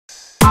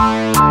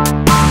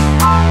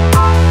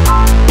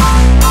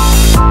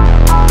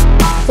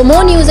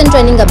more news and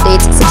trending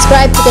updates,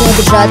 subscribe to Connect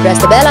Gujarat, press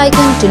the bell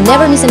icon to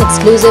never miss an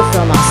exclusive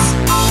from us.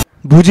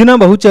 ભુજના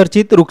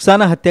બહુચર્ચિત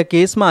રૂકસાના હત્યા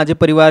કેસમાં આજે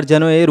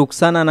પરિવારજનોએ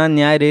રૂકસાનાના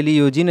ન્યાય rally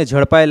યોજીને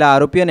ઝડપાયેલા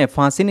આરોપીઓને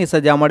ફાંસીની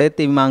સજા મળે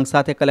તેવી માંગ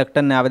સાથે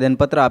કલેક્ટરને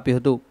આવેદનપત્ર આપ્યું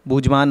હતું.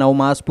 ભુજમાં 9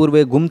 માસ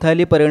પૂર્વે ગુમ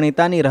થયેલી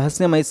પરિણીતાની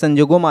રહસ્યમય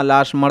સંજોગોમાં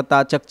લાશ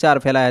મળતા ચકચાર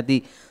ફેલાઈ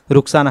હતી.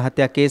 રૂકસાના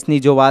હત્યા કેસની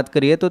જો વાત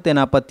કરીએ તો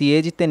તેના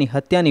પતિએ જ તેની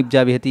હત્યા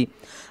નિપજાવી હતી.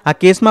 આ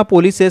કેસમાં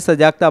પોલીસે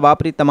સજાગતા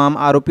વાપરી તમામ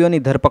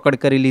આરોપીઓની ધરપકડ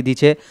કરી લીધી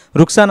છે.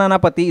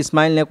 રૂકસાનાના પતિ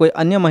ઇસ્માઇલને કોઈ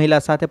અન્ય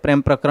મહિલા સાથે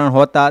પ્રેમ પ્રકરણ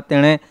હોતા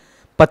તેણે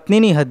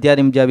પત્નીની હત્યા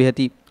નિપજાવી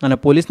હતી અને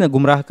પોલીસને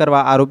ગુમરાહ કરવા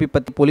આરોપી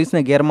પતિ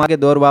પોલીસને ગેરમાર્ગે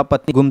દોરવા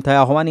પત્ની ગુમ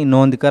થયા હોવાની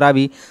નોંધ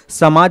કરાવી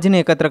સમાજને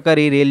એકત્ર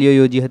કરી રેલીઓ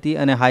યોજી હતી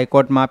અને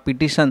હાઈકોર્ટમાં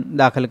પિટિશન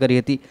દાખલ કરી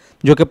હતી.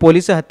 જોકે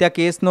પોલીસે હત્યા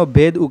કેસનો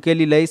ભેદ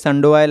ઉકેલી લઈ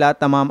સંડોવાયેલા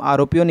તમામ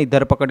આરોપીઓની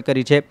ધરપકડ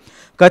કરી છે.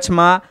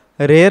 કચ્છમાં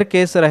રેર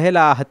કેસ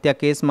રહેલા આ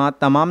હત્યા કેસમાં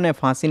તમામને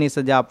ફાંસીની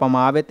સજા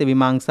આપવામાં આવે તેવી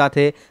માંગ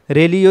સાથે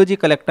રેલી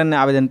યોજી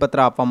કલેક્ટરને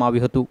આવેદનપત્ર આપવામાં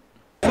આવ્યું હતું.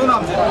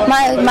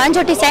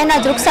 માંજોટી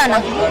સહેનાજ રૂકસાના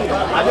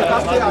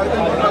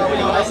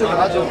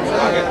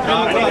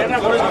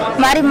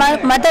મારી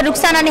મધર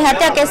રૂકસાનાની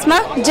હત્યા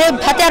કેસમાં જે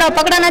હત્યારાઓ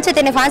પકડાના છે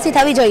તેને ફાંસી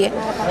થવી જોઈએ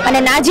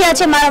અને નાજિયા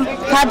છે મારા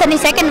ફાધરની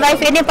સેકન્ડ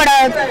વાઇફ એને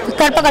પણ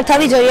ધરપકડ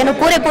થવી જોઈએ. એનો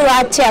પૂરેપૂરો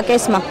હાથ છે આ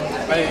કેસમાં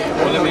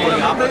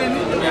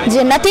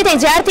જે નથી થઈ.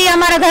 જ્યારથી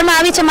અમારા ઘરમાં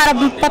આવી છે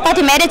મારા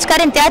પપ્પાથી મેરેજ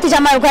કરીને ત્યારથી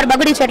જ અમારું ઘર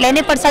બગડ્યું છે એટલે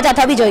એની પણ સજા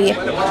થવી જોઈએ.